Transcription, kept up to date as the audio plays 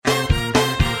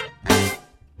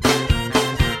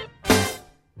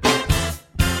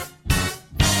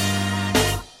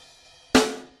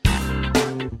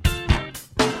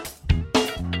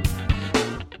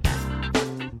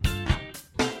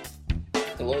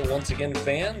once again,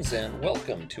 fans, and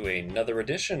welcome to another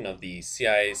edition of the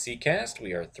CIAC Cast.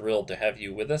 We are thrilled to have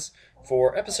you with us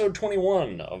for episode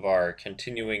 21 of our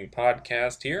continuing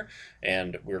podcast here,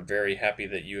 and we're very happy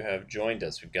that you have joined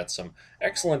us. We've got some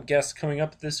excellent guests coming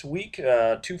up this week.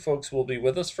 Two folks will be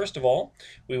with us. First of all,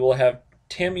 we will have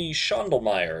Tammy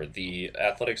Schondelmeyer, the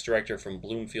athletics director from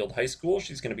Bloomfield High School.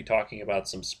 She's going to be talking about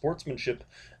some sportsmanship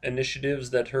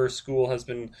initiatives that her school has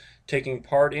been taking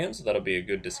part in, so that'll be a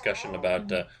good discussion about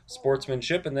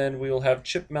sportsmanship. And then we'll have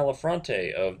Chip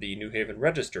Malafronte of the New Haven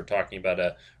Register talking about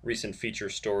a recent feature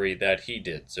story that he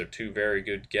did. So two very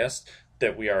good guests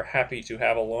that we are happy to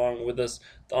have along with us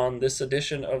on this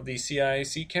edition of the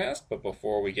CIAC Cast. But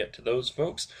before we get to those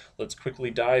folks, let's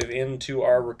quickly dive into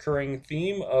our recurring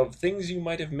theme of things you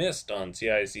might have missed on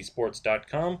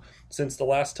CIACsports.com since the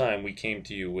last time we came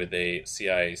to you with a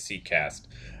CIAC Cast.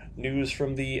 News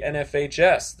from the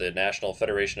NFHS, the National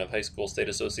Federation of High School State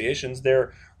Associations.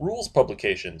 Their rules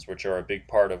publications, which are a big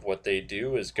part of what they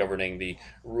do, is governing the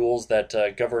rules that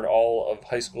govern all of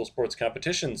high school sports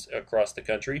competitions across the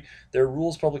country. Their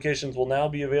rules publications will now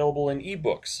be available in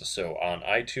ebooks, so on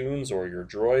iTunes or your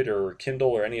Droid or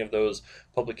Kindle or any of those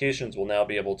publications will now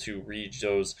be able to read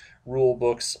those rule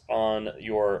books on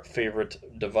your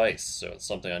favorite device. So it's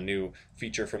a new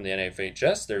feature from the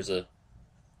NFHS. There's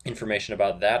information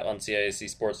about that on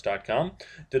CIACsports.com.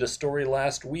 Did a story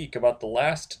last week about the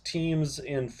last teams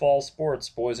in fall sports,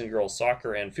 boys and girls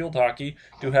soccer and field hockey,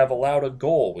 to have allowed a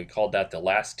goal. We called that the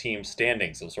last team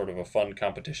standing, so sort of a fun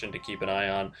competition to keep an eye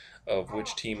on of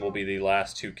which team will be the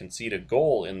last to concede a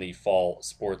goal in the fall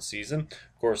sports season.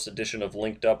 Of course, edition of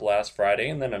Linked Up last Friday,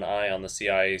 and then an eye on the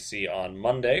CIAC on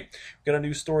Monday. We've got a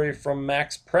new story from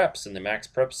Max Preps in the Max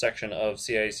Preps section of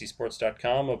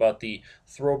CIACsports.com about the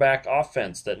throwback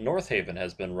offense that North Haven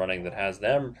has been running that has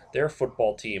their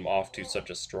football team off to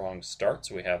such a strong start.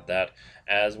 So we have that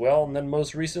as well. And then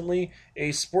most recently,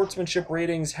 a sportsmanship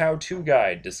ratings how-to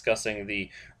guide discussing the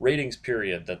ratings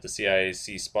period that the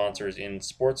CIAC sponsors in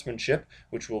sportsmanship,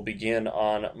 which will begin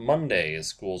on Monday as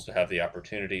schools have the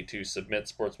opportunity to submit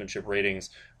sportsmanship ratings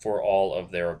for all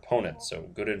of their opponents. So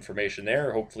good information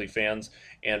there. Hopefully fans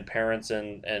and parents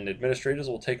and administrators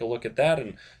will take a look at that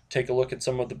and take a look at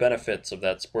some of the benefits of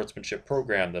that sportsmanship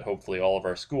program that hopefully all of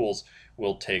our schools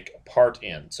will take part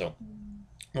in. So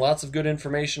lots of good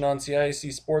information on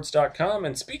CIACsports.com.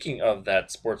 And speaking of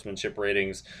that sportsmanship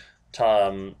ratings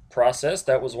process,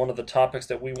 that was one of the topics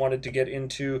that we wanted to get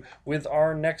into with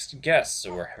our next guest.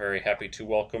 So we're very happy to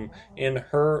welcome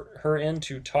her in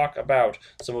to talk about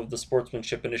some of the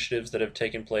sportsmanship initiatives that have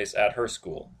taken place at her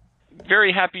school.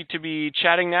 Very happy to be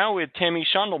chatting now with Tammy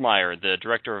Schondelmeyer, the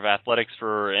Director of Athletics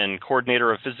and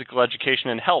Coordinator of Physical Education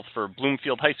and Health for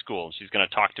Bloomfield High School. She's going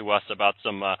to talk to us about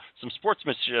some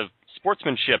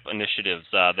sportsmanship initiatives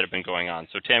that have been going on.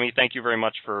 So, Tammy, thank you very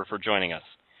much for joining us.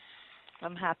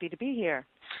 I'm happy to be here.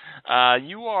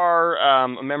 You are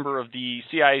a member of the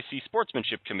CIAC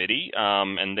Sportsmanship Committee,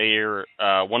 and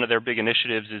one of their big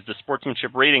initiatives is the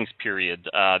Sportsmanship Ratings Period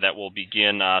that will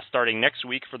begin starting next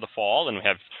week for the fall, and we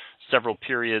have several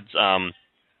periods,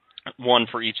 one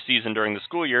for each season during the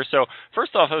school year. So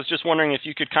first off, I was just wondering if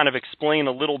you could kind of explain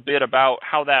a little bit about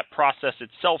how that process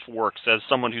itself works as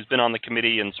someone who's been on the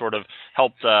committee and sort of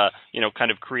helped,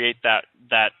 kind of create that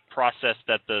process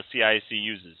that the CIAC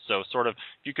uses. So sort of,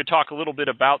 if you could talk a little bit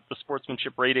about the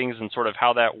sportsmanship ratings and sort of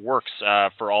how that works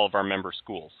for all of our member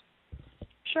schools.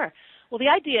 Sure. Well, the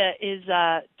idea is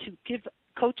to give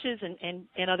coaches and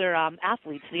other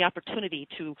athletes the opportunity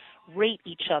to rate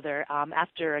each other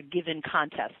after a given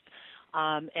contest.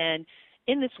 And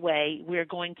in this way, we're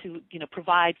going to,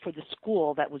 provide for the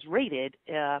school that was rated,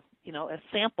 a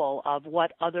sample of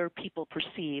what other people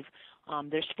perceive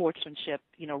their sportsmanship,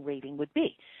 rating would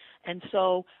be. And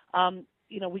so,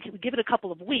 we can give it a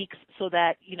couple of weeks so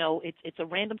that, it's a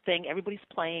random thing. Everybody's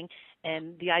playing,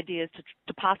 and the idea is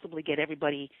to possibly get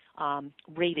everybody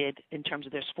rated in terms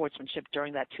of their sportsmanship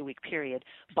during that 2-week period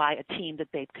by a team that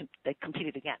they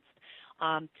competed against.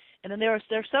 And then there are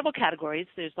several categories.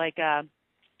 There's like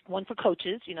one for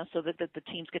coaches, so that the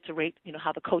teams get to rate,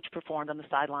 how the coach performed on the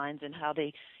sidelines and how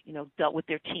they, dealt with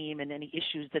their team and any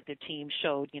issues that their team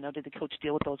showed. Did the coach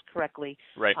deal with those correctly,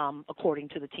 right, according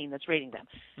to the team that's rating them?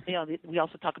 We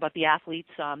also talk about the athletes.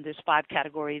 There's 5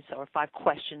 categories or 5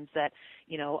 questions that,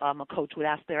 a coach would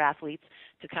ask their athletes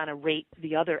to kind of rate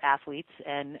the other athletes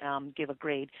and give a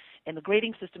grade. And the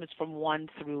grading system is from 1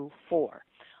 through 4.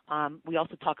 We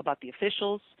also talk about the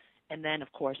officials, and then,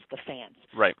 of course, the fans.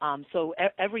 Right. So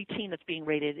every team that's being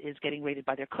rated is getting rated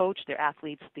by their coach, their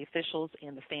athletes, the officials,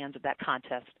 and the fans of that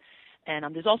contest.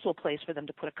 And there's also a place for them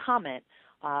to put a comment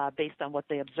based on what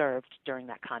they observed during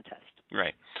that contest.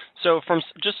 Right. So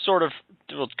just sort of,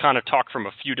 we'll kind of talk from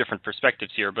a few different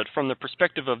perspectives here, but from the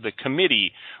perspective of the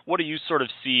committee, what do you sort of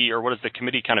see, or what does the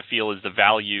committee kind of feel is the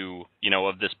value,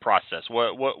 of this process?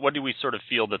 What do we sort of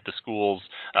feel that the schools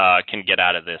can get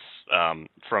out of this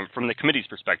from the committee's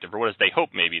perspective, or what does they hope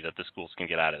maybe that the schools can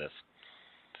get out of this?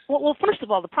 Well, first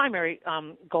of all, the primary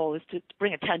goal is to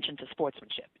bring attention to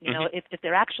sportsmanship. If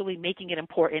they're actually making it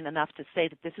important enough to say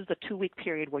that this is a 2-week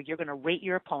period where you're going to rate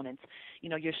your opponents,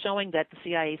 you're showing that the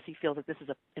CIAC feels that this is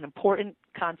an important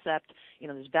concept,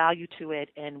 there's value to it,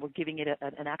 and we're giving it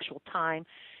an actual time.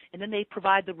 And then they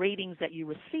provide the ratings that you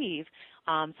receive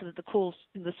so that the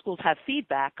schools have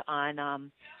feedback on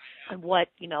what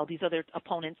these other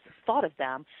opponents thought of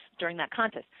them during that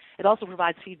contest. It also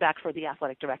provides feedback for the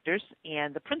athletic directors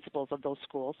and the principals of those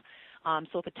schools.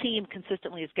 So if a team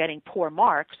consistently is getting poor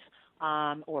marks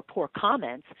or poor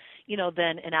comments,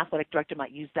 then an athletic director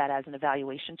might use that as an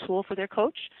evaluation tool for their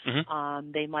coach.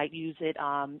 Mm-hmm. They might use it,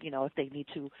 if they need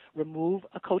to remove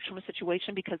a coach from a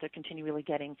situation because they're continually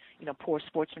getting, poor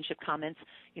sportsmanship comments,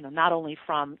 not only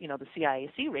from, the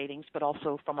CIAC ratings, but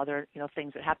also from other,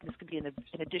 things that happen. This could be an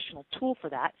additional tool for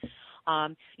that.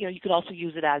 You could also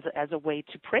use it as a way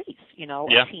to praise,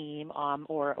 Yeah. a team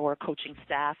or a coaching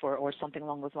staff or something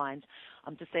along those lines.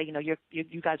 To say,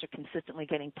 you guys are consistently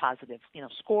getting positive,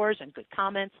 scores and good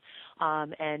comments,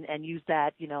 and use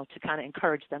that, to kind of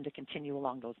encourage them to continue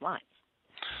along those lines.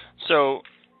 So,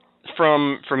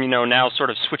 from now sort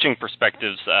of switching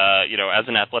perspectives, as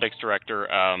an athletics director,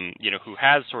 who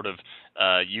has sort of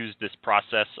used this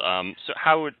process, so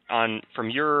how from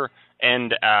your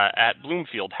end at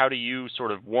Bloomfield, how do you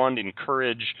sort of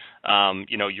encourage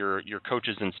your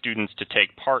coaches and students to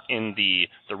take part in the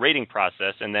rating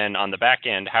process, and then on the back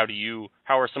end, how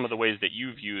are some of the ways that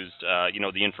you've used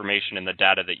the information and the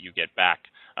data that you get back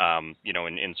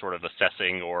in sort of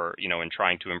assessing or in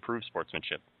trying to improve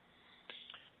sportsmanship?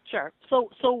 Sure.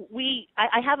 So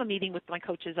I have a meeting with my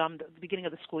coaches the beginning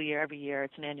of the school year every year.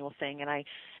 It's an annual thing, and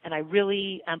I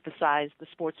really emphasize the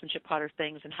sportsmanship part of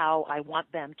things and how I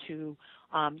want them to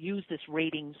use this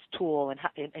ratings tool and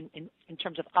in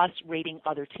terms of us rating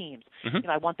other teams. Mm-hmm.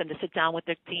 I want them to sit down with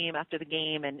their team after the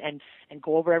game and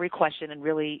go over every question and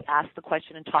really ask the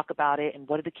question and talk about it and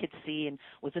what did the kids see and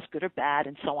was this good or bad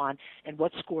and so on, and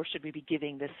what score should we be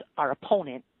giving our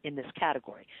opponent in this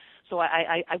category. So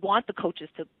I want the coaches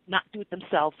to not do it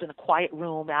themselves in a quiet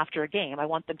room after a game. I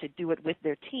want them to do it with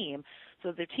their team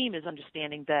so their team is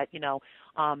understanding that,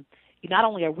 not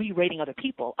only are we rating other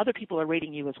people are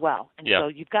rating you as well. And yeah. So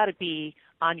you've got to be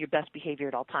on your best behavior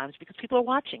at all times because people are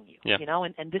watching you, yeah.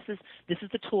 And this is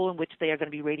the tool in which they are going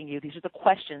to be rating you. These are the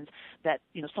questions that,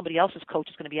 somebody else's coach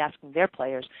is going to be asking their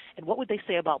players. And what would they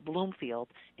say about Bloomfield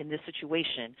in this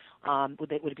situation?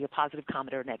 Would it be a positive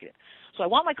comment or a negative? So I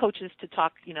want my coaches to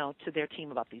talk, to their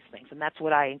team about these things. And that's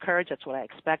what I encourage. That's what I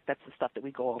expect. That's the stuff that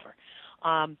we go over.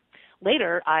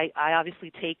 Later, I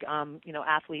obviously take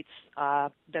athletes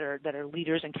that are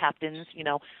leaders and captains,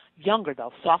 younger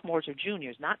though, sophomores or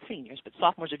juniors, not seniors, but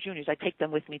sophomores or juniors. I take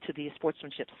them with me to the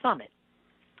Sportsmanship Summit,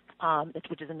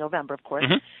 which is in November, of course.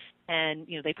 Mm-hmm. And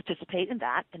they participate in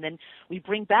that, and then we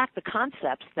bring back the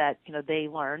concepts that they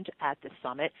learned at the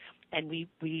summit, and we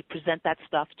present that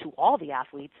stuff to all the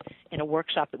athletes in a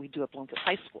workshop that we do at Bloomfield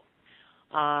High School.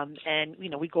 And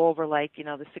we go over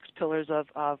the 6 pillars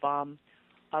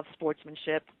of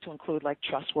sportsmanship to include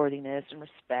trustworthiness and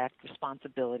respect,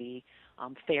 responsibility,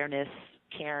 fairness,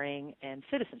 caring, and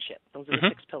citizenship. Those are mm-hmm.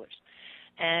 the 6 pillars.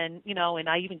 And and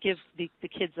I even give the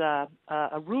kids a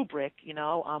rubric,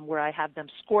 where I have them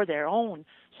score their own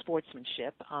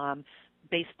sportsmanship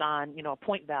based on a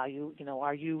point value.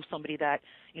 Are you somebody that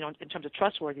in terms of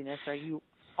trustworthiness, are you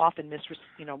often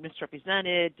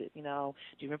misrepresented? Do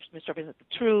you misrepresent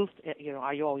the truth?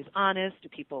 Are you always honest? Do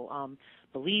people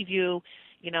believe you?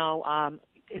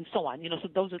 And so on. So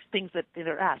those are things that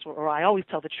they're asked. Or I always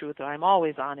tell the truth, or I'm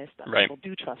always honest. Right. People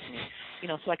do trust me.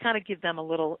 So I kind of give them a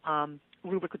little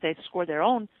rubric where they score their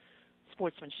own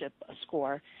sportsmanship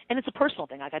score, and it's a personal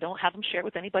thing. I don't have them share it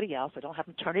with anybody else. I don't have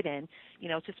them turn it in.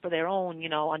 It's just for their own,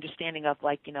 understanding of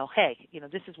hey,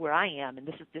 this is where I am, and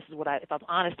this is what if I'm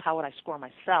honest, how would I score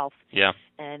myself? Yeah.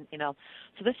 And so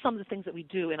this is some of the things that we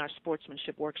do in our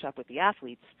sportsmanship workshop with the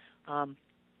athletes.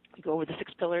 We go over the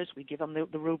 6 pillars. We give them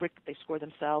the rubric. They score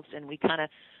themselves, and we kind of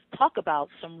talk about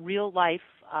some real life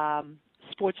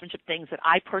sportsmanship things that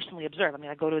I personally observe. I mean,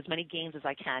 I go to as many games as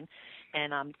I can,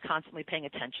 and I'm constantly paying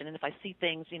attention. And if I see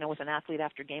things, with an athlete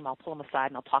after a game, I'll pull them aside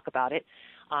and I'll talk about it.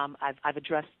 I've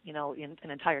addressed, in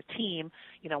an entire team,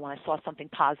 when I saw something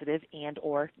positive and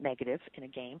or negative in a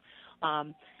game.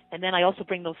 And then I also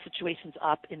bring those situations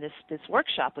up in this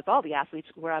workshop with all the athletes,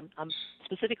 where I'm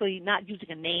specifically not using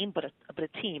a name but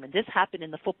a team. And this happened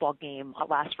in the football game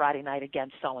last Friday night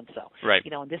against so and so. Right.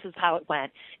 And this is how it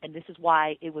went, and this is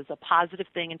why it was a positive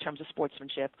thing in terms of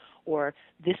sportsmanship, or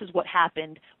this is what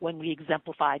happened when we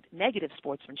exemplified negative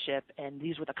sportsmanship, and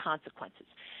these were the consequences.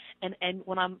 And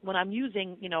when I'm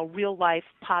using real life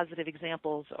positive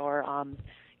examples, or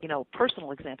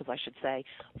personal examples, I should say,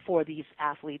 for these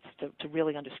athletes to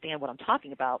really understand what I'm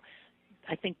talking about,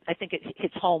 I think it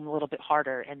hits home a little bit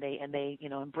harder, and they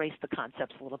embrace the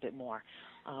concepts a little bit more.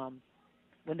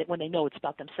 When they know it's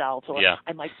about themselves, or yeah.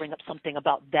 I might bring up something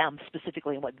about them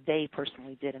specifically and what they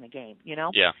personally did in a game.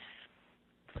 Yeah.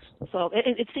 So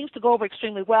it seems to go over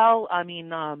extremely well. I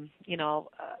mean, I've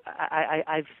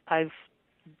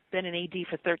been an AD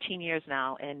for 13 years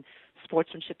now, and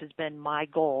sportsmanship has been my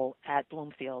goal at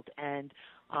Bloomfield. And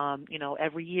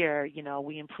every year,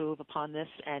 we improve upon this.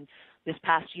 And this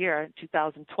past year,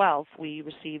 2012, we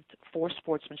received 4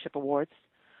 sportsmanship awards.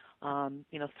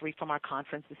 3 from our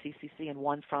conference, the CCC, and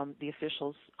 1 from the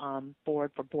officials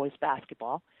board for boys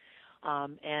basketball.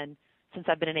 And since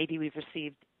I've been an AD,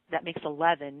 that makes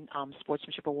 11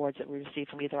 sportsmanship awards that we received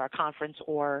from either our conference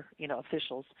or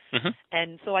officials. Mm-hmm.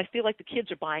 And so I feel like the kids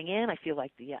are buying in. I feel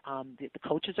like the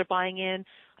coaches are buying in.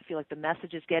 I feel like the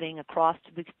message is getting across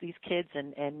to these kids,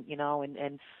 and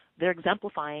they're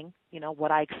exemplifying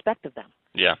what I expect of them.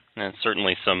 Yeah, and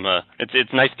certainly some.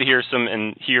 It's nice to hear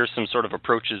some sort of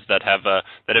approaches that have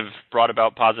brought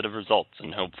about positive results,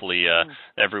 and hopefully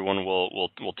everyone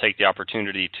will take the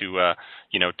opportunity to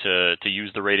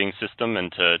use the rating system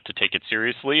and to take it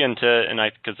seriously,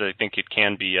 because I think it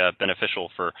can be beneficial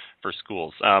for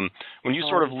schools. When you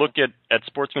sort of look at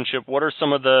sportsmanship, what are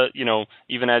some of the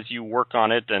even as you work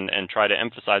on it and try to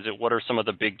emphasize it, what are some of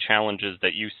the big challenges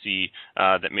that you see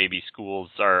that maybe schools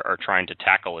are trying to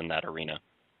tackle in that arena?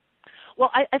 Well,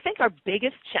 I think our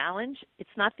biggest challenge, it's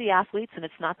not the athletes and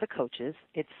it's not the coaches,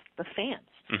 it's the fans.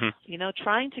 Mm-hmm.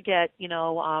 Trying to get,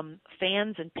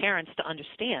 fans and parents to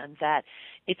understand that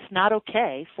it's not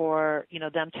okay for,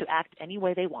 them to act any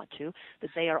way they want to, that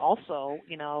they are also,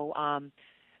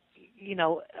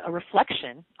 a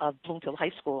reflection of Bloomfield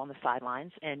High School on the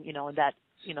sidelines, and, and that,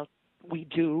 we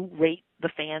do rate the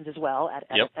fans as well at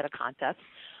a contest.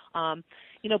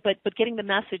 But getting the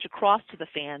message across to the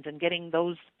fans and getting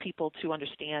those people to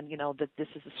understand, that this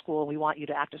is a school and we want you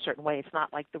to act a certain way. It's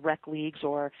not like the rec leagues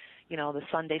or, the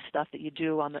Sunday stuff that you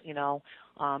do on the,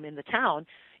 in the town.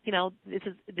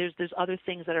 There's other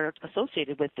things that are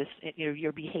associated with this,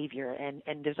 your behavior, and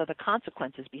there's other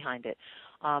consequences behind it.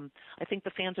 I think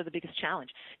the fans are the biggest challenge.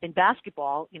 In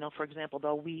basketball, for example,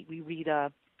 though, we read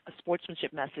a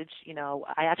sportsmanship message.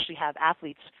 I actually have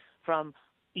athletes from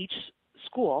each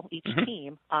school, each mm-hmm.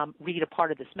 team, read a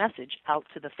part of this message out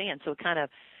to the fans. So it kind of,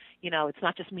 it's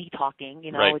not just me talking,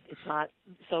 right. It's not,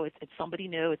 so it's somebody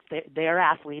new. It's their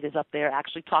athlete is up there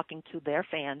actually talking to their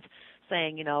fans,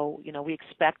 saying, we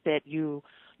expect that you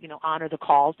honor the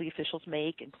calls the officials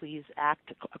make, and please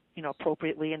act,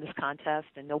 appropriately in this contest,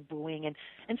 and no booing, and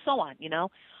so on,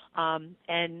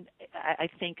 and I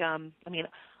think,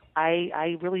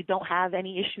 I really don't have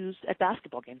any issues at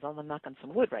basketball games. I'm knock on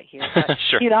some wood right here. But,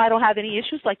 sure. I don't have any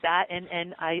issues like that,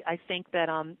 and I think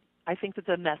that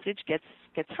the message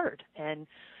gets heard. And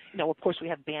of course, we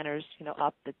have banners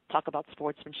up that talk about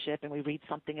sportsmanship, and we read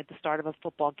something at the start of a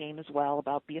football game as well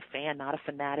about be a fan, not a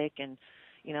fanatic, and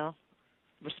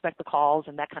respect the calls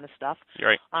and that kind of stuff. You're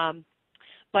right.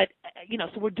 But,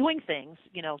 so we're doing things,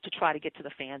 to try to get to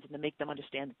the fans and to make them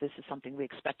understand that this is something we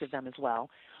expect of them as well.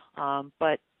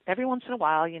 But every once in a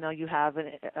while, you have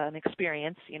an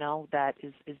experience, that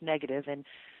is negative. And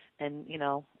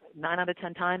 9 out of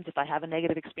 10 times, if I have a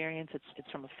negative experience,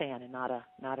 it's from a fan and not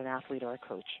an athlete or a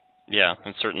coach. Yeah,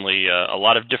 and certainly a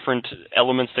lot of different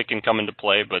elements that can come into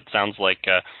play, but it sounds like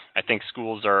I think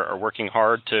schools are working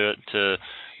hard to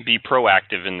be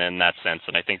proactive in that sense,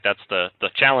 and I think that's the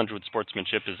challenge with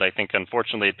sportsmanship is I think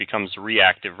unfortunately it becomes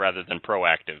reactive rather than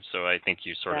proactive. So I think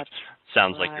you sort of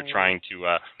sounds like you're trying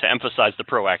to emphasize the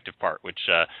proactive part, which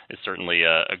is certainly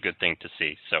a good thing to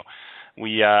see. So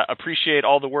we appreciate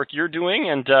all the work you're doing,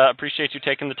 and appreciate you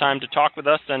taking the time to talk with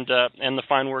us, and the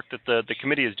fine work that the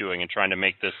committee is doing in trying to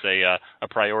make this a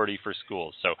priority for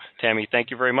schools. So, Tammy, thank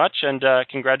you very much, and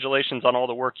congratulations on all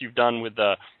the work you've done with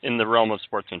in the realm of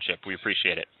sportsmanship. We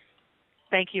appreciate it.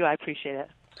 Thank you. I appreciate it.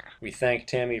 we thank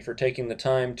Tammy for taking the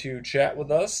time to chat with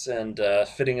us and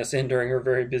fitting us in during her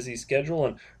very busy schedule,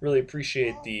 and really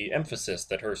appreciate the emphasis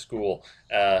that her school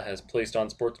has placed on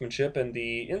sportsmanship and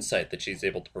the insight that she's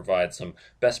able to provide, some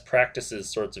best practices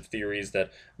sorts of theories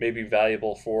that may be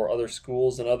valuable for other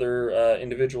schools and other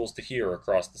individuals to hear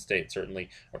across the state. Certainly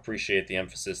appreciate the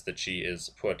emphasis that she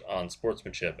is put on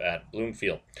sportsmanship at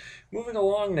Bloomfield. Moving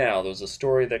along now, there was a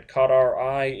story that caught our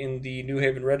eye in the New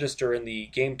Haven Register and the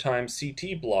Game Time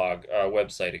CT blog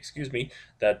website,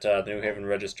 that the New Haven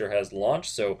Register has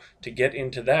launched. So to get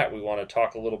into that, we want to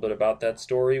talk a little bit about that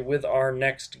story with our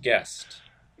next guest.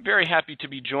 Very happy to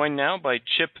be joined now by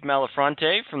Chip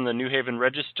Malafronte from the New Haven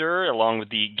Register, along with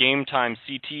the Game Time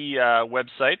CT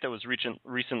website that was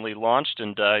recently launched, and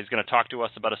he's going to talk to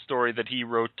us about a story that he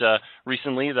wrote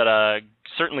recently that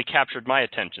certainly captured my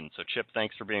attention. So, Chip,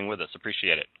 thanks for being with us.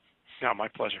 Appreciate it. Yeah, my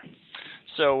pleasure.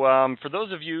 So for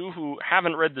those of you who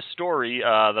haven't read the story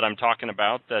that I'm talking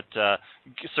about that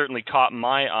certainly caught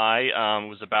my eye,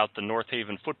 was about the North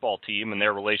Haven football team and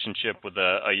their relationship with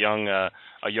a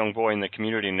young boy in the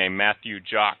community named Matthew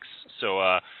Jocks.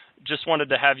 So just wanted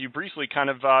to have you briefly kind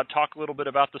of talk a little bit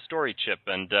about the story, Chip,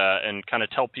 and kind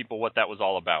of tell people what that was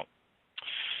all about.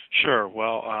 Sure.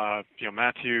 Well,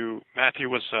 Matthew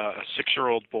was a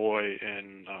 6-year-old boy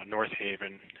in North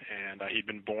Haven, and he'd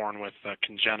been born with a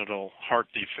congenital heart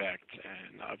defect,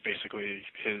 and basically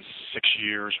his 6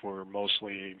 years were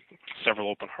mostly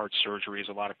several open heart surgeries,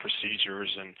 a lot of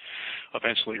procedures, and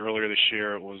eventually earlier this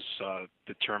year it was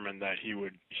determined that he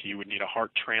would need a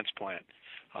heart transplant.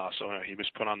 So he was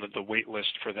put on the wait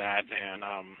list for that, and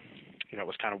it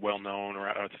was kind of well known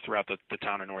throughout the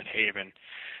town of North Haven.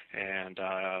 And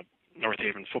North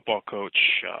Haven football coach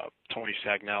Tony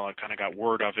Sagnella kind of got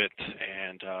word of it,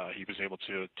 and he was able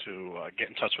to get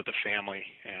in touch with the family,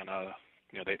 and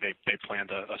they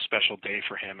planned a special day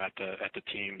for him at the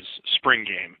team's spring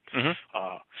game,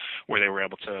 where they were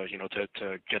able to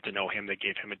to get to know him. They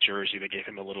gave him a jersey, they gave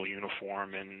him a little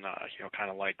uniform, and kind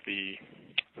of like the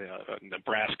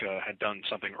Nebraska had done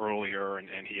something earlier, and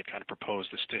he had kind of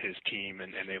proposed this to his team,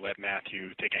 and they let Matthew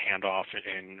take a handoff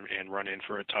and run in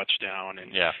for a touchdown,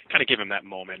 and kind of give him that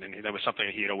moment. And that was something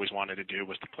that he had always wanted to do,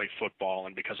 was to play football,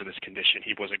 and because of his condition,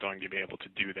 he wasn't going to be able to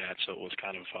do that. So it was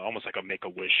kind of almost like a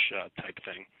Make-A-Wish type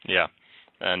thing. Yeah.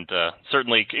 And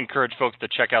certainly encourage folks to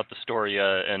check out the story,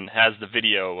 and has the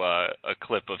video, a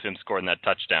clip of him scoring that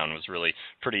touchdown. It was really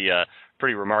pretty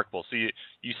remarkable. So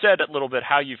you said a little bit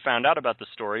how you found out about the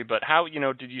story, but how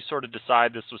did you sort of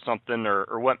decide this was something,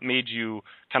 or what made you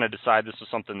kind of decide this was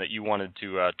something that you wanted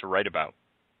to write about?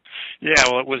 Yeah,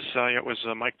 well, it was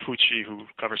Mike Pucci, who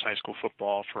covers high school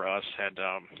football for us, had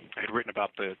written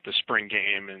about the spring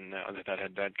game, and that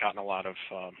had gotten a lot of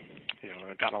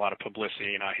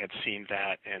publicity, and I had seen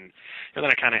that, and then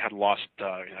I kind of had lost.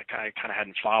 I kind of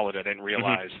hadn't followed it. I didn't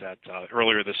realize that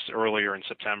earlier in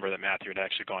September that Matthew had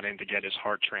actually gone in to get his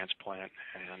heart transplant,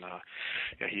 and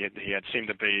he had seemed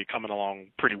to be coming along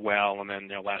pretty well, and then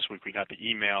last week we got the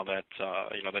email that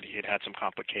that he had some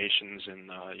complications, and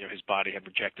his body had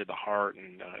rejected the heart,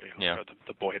 and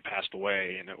the boy had passed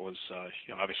away, and it was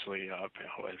obviously a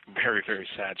very, very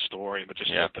sad story, but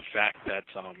just the fact that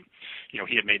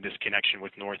he had made this connection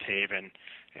with North Haven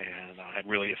and had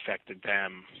really affected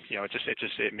them.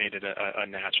 It made it a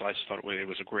natural. I just thought it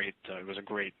was a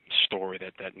great story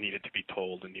that needed to be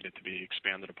told and needed to be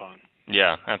expanded upon.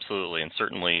 Yeah, absolutely, and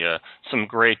certainly some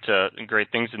great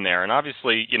things in there. And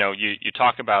obviously, you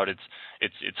talk about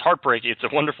it's heartbreaking. It's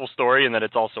a wonderful story, and that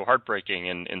it's also heartbreaking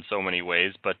in so many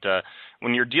ways. But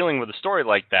when you're dealing with a story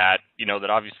like that, that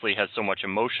obviously has so much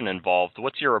emotion involved,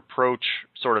 what's your approach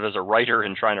sort of as a writer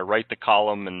in trying to write the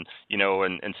column and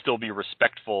still be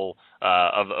respectful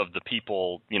of the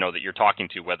people, that you're talking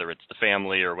to, whether it's the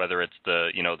family or whether it's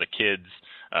the kids,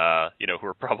 who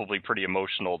are probably pretty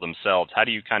emotional themselves? How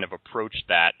do you kind of approach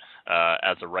that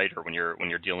as a writer when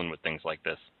you're dealing with things like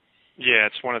this? Yeah,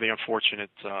 it's one of the unfortunate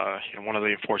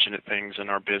things in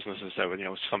our business is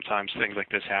that sometimes things like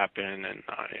this happen, and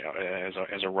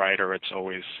as a writer, it's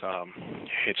always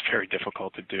it's very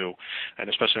difficult to do, and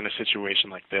especially in a situation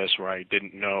like this where I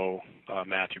didn't know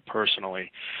Matthew personally.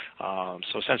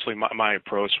 So essentially, my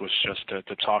approach was just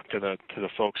to talk to the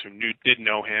folks who did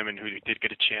know him and who did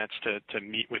get a chance to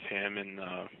meet with him and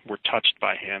were touched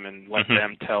by him, and let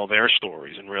them tell their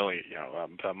stories. And really,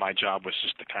 my job was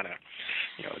just to kind of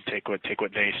take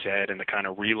what they said and to kind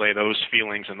of relay those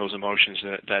feelings and those emotions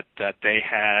that they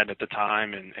had at the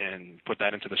time, and put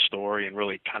that into the story and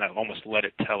really kind of almost let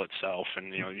it tell itself.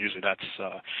 And usually that's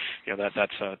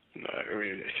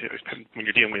when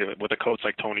you're dealing with a coach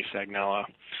like Tony Sagnella,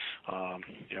 A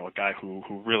guy who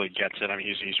really gets it. I mean,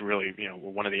 he's really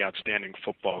one of the outstanding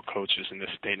football coaches in this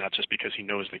state, not just because he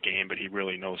knows the game, but he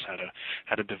really knows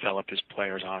how to develop his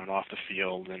players on and off the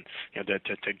field. And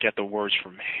to get the words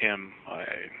from him,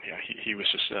 he was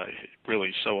just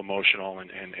really so emotional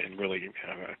and really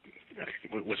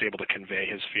was able to convey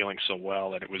his feelings so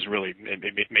well that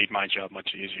it made my job much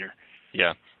easier.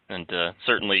 Yeah, and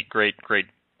certainly great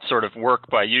sort of work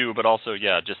by you, but also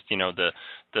just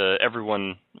the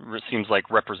everyone seems like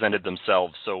represented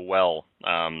themselves so well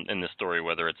in this story,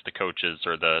 whether it's the coaches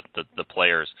or the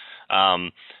players.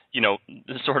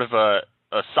 Sort of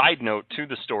a side note to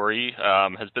the story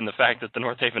has been the fact that the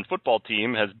North Haven football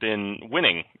team has been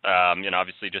winning.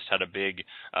 Obviously just had a big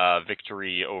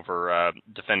victory over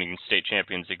defending state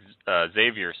champions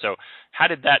Xavier. So how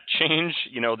did that change,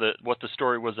 what the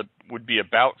story would be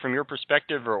about from your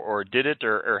perspective, or did it,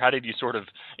 or how did you sort of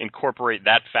incorporate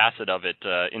that facet of it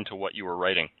into what you were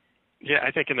writing? Yeah,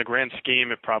 I think in the grand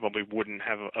scheme, it probably wouldn't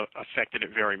have affected it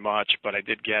very much, but I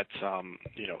did get,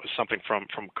 something from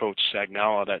Coach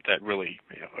Sagnella that really,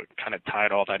 kind of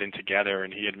tied all that in together.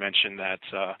 And he had mentioned that,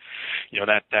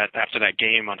 that after that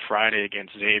game on Friday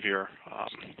against Xavier,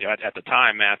 at the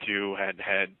time, Matthew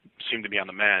had seemed to be on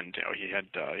the mend.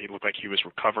 He looked like he was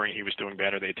recovering. He was doing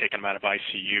better. They had taken him out of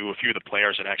ICU. A few of the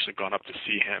players had actually gone up to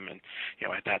see him, and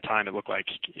at that time, it looked like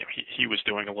he was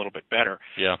doing a little bit better.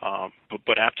 Yeah.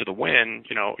 But after the win,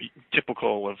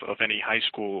 typical of any high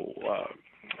school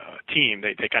team,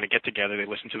 they kind of get together, they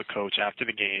listen to the coach after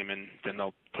the game, and then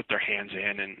they'll put their hands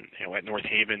in. And at North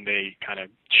Haven, they kind of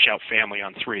shout family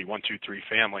on three, 1, 2, 3,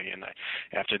 family. And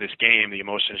after this game, the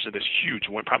emotions of this huge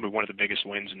win, probably one of the biggest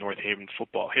wins in North Haven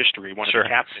football history. One of the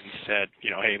captains said,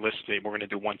 hey, listen, we're going to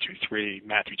do 1, 2, 3,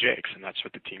 Matthew Jakes, and that's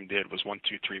what the team did, was 1,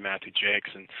 2, 3, Matthew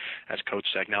Jakes. And as Coach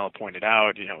Sagnella pointed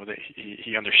out,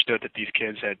 he understood that these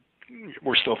kids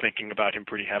were still thinking about him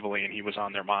pretty heavily, and he was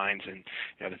on their minds, and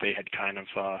that they had kind of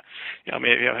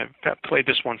maybe played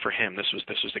this one for him. This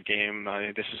was a game.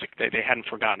 They hadn't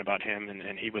forgotten about him,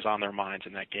 and he was on their minds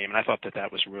in that game. And I thought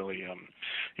that was really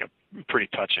pretty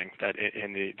touching. That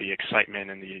in the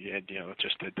excitement and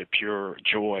just the pure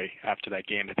joy after that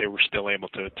game, that they were still able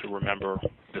to remember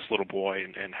this little boy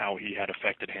and how he had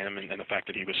affected him, and the fact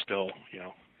that he was still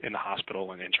in the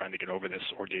hospital and trying to get over this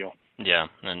ordeal. Yeah,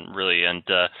 and really, and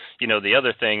the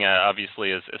other thing,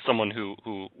 obviously, as someone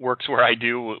who works where I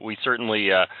do, we certainly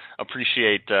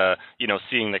appreciate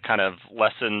seeing the kind of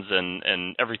lessons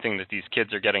and everything that these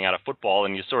kids are getting out of football,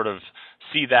 and you sort of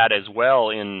see that as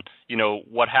well in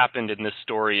what happened in this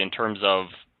story in terms of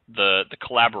the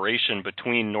collaboration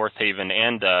between North Haven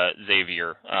and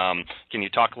Xavier. Can you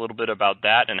talk a little bit about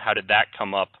that, and how did that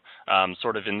come up?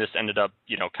 Sort of in this ended up,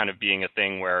 kind of being a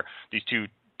thing where these two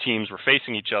teams were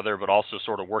facing each other, but also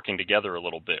sort of working together a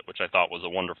little bit, which I thought was a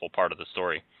wonderful part of the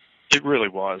story. It really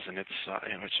was, and it's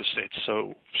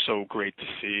so great to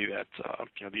see that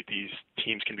these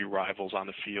teams can be rivals on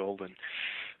the field, and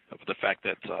the fact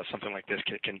that something like this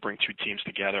can bring two teams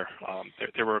together.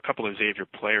 There were a couple of Xavier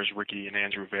players, Ricky and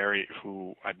Andrew Very,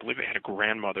 who I believe they had a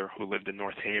grandmother who lived in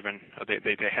North Haven.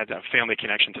 They had a family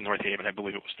connection to North Haven. I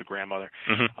believe it was the grandmother.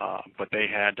 Mm-hmm. But they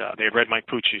had read Mike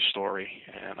Pucci's story,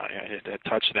 and it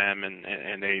touched them,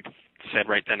 and they said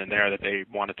right then and there that they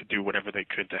wanted to do whatever they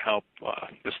could to help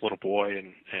this little boy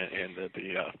and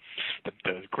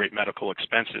the great medical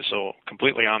expenses. So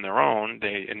completely on their own,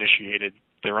 they initiated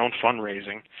their own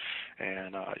fundraising,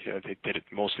 and they did it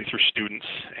mostly through students,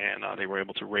 and they were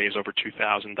able to raise over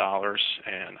 $2,000.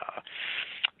 And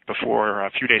a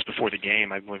few days before the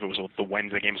game, I believe it was the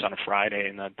Wednesday, the game was on a Friday,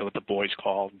 and the boys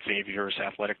called Xavier's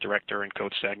athletic director and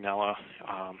Coach Sagnella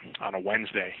on a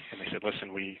Wednesday, and they said,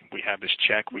 listen, we have this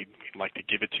check, we'd like to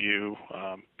give it to you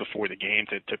before the game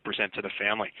to present to the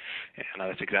family. And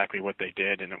that's exactly what they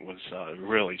did, and it was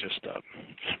really just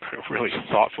really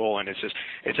thoughtful, and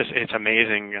it's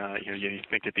amazing. You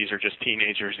think that these are just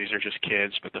teenagers, these are just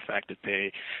kids, but the fact that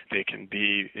they can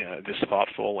be this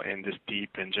thoughtful and this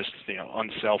deep and just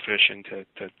unselfish, and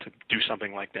to do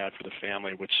something like that for the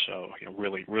family, which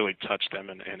really touched them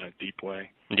in a deep way.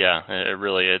 Yeah,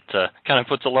 it kind of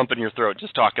puts a lump in your throat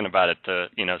just talking about it, to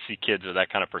see kids with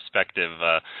that kind of perspective,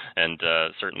 and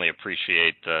certainly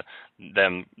appreciate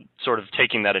them sort of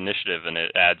taking that initiative, and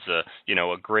it adds a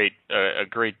great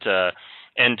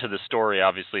end to the story,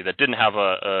 obviously, that didn't have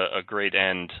a great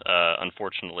end,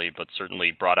 unfortunately, but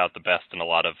certainly brought out the best in a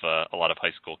lot of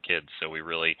high school kids. So we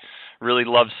really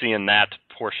love seeing that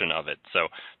portion of it. So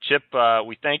Chip,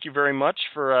 we thank you very much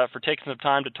for taking some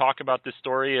time to talk about this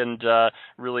story, and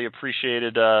really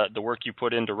appreciated the work you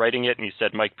put into writing it. And you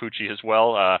said Mike Pucci as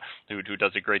well, who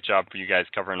does a great job for you guys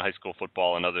covering high school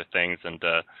football and other things. And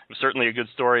it was certainly a good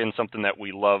story and something that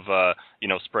we love,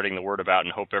 spreading the word about,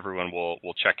 and hope everyone will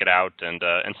check it out and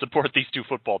support these two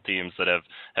football teams that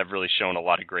have really shown a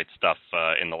lot of great stuff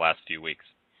in the last few weeks.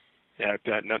 Yeah,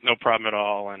 no problem at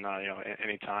all, and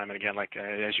anytime. And again, like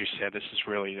as you said, this is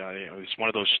really it's one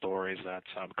of those stories that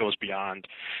goes beyond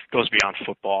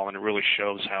football, and it really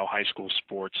shows how high school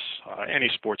sports, any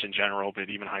sports in general,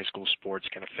 but even high school sports,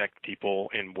 can affect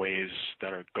people in ways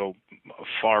that go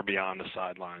far beyond the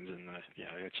sidelines. And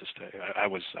it's just I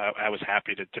was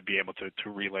happy to be able to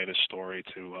relay this story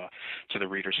to the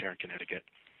readers here in Connecticut.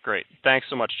 Great, thanks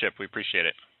so much, Chip. We appreciate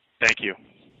it. Thank you.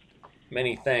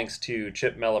 Many thanks to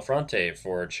Chip Mellafronte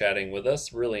for chatting with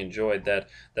us. Really enjoyed that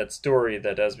story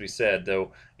that, as we said,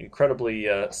 though incredibly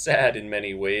sad in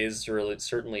many ways, really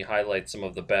certainly highlights some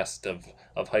of the best of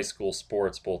high school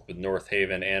sports, both with North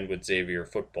Haven and with Xavier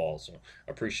football. So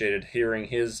appreciated hearing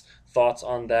his thoughts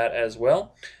on that as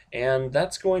well. And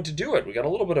that's going to do it. We got a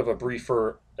little bit of a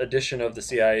briefer edition of the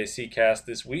CIAC cast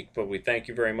this week, but we thank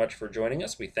you very much for joining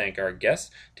us. We thank our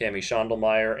guests, Tammy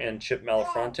Schondelmeyer and Chip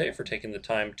Mellafronte, for taking the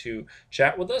time to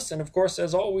chat with us. And of course,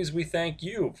 as always, we thank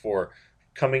you for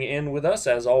coming in with us.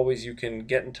 As always, you can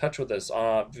get in touch with us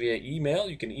via email.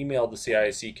 You can email the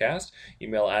CIAC cast.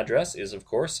 Email address is, of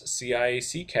course,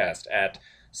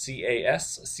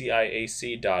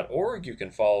 CIACcast@casciac.org. You can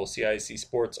follow CIAC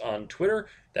Sports on Twitter.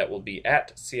 That will be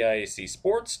at CIAC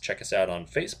Sports. Check us out on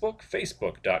Facebook,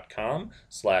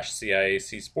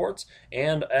 facebook.com/CIAC Sports.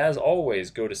 And as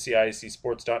always, go to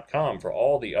CIACsports.com for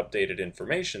all the updated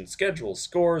information, schedules,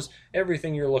 scores,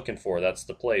 everything you're looking for. That's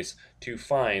the place to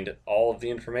find all of the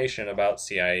information about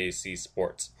CIAC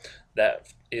Sports.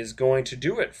 That is going to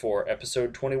do it for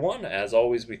episode 21. As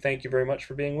always, we thank you very much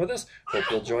for being with us. Hope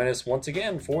you'll join us once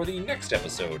again for the next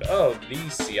episode of the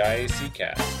CIAC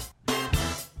Cast.